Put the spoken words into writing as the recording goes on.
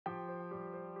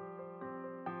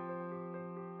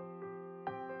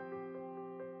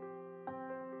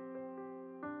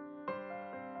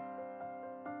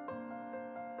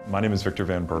My name is Victor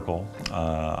Van Berkel.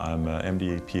 I'm an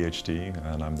MD, PhD,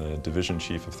 and I'm the Division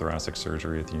Chief of Thoracic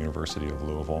Surgery at the University of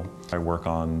Louisville. I work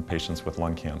on patients with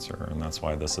lung cancer, and that's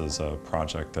why this is a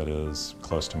project that is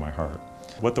close to my heart.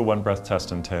 What the OneBreath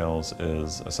test entails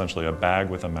is essentially a bag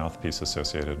with a mouthpiece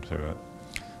associated to it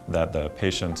that the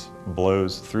patient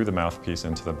blows through the mouthpiece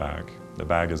into the bag. The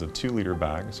bag is a 2-liter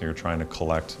bag, so you're trying to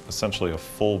collect essentially a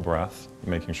full breath,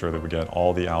 making sure that we get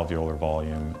all the alveolar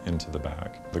volume into the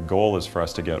bag. The goal is for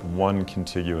us to get one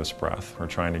contiguous breath. We're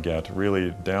trying to get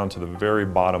really down to the very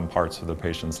bottom parts of the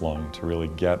patient's lung to really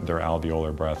get their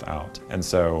alveolar breath out. And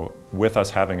so with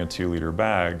us having a 2-liter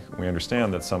bag, we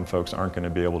understand that some folks aren't going to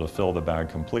be able to fill the bag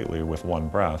completely with one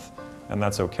breath, and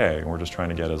that's okay. We're just trying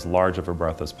to get as large of a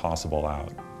breath as possible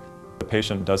out. The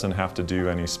patient doesn't have to do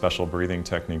any special breathing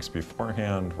techniques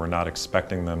beforehand. We're not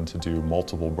expecting them to do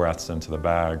multiple breaths into the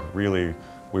bag. Really,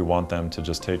 we want them to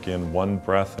just take in one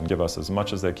breath and give us as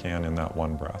much as they can in that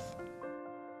one breath.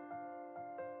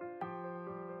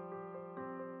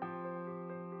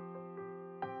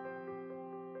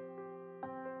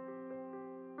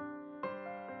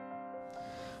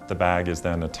 The bag is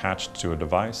then attached to a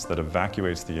device that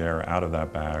evacuates the air out of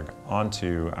that bag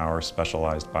onto our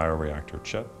specialized bioreactor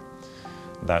chip.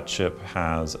 That chip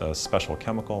has a special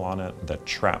chemical on it that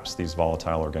traps these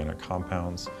volatile organic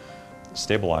compounds,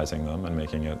 stabilizing them and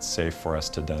making it safe for us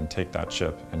to then take that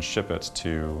chip and ship it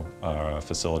to a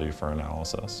facility for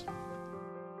analysis.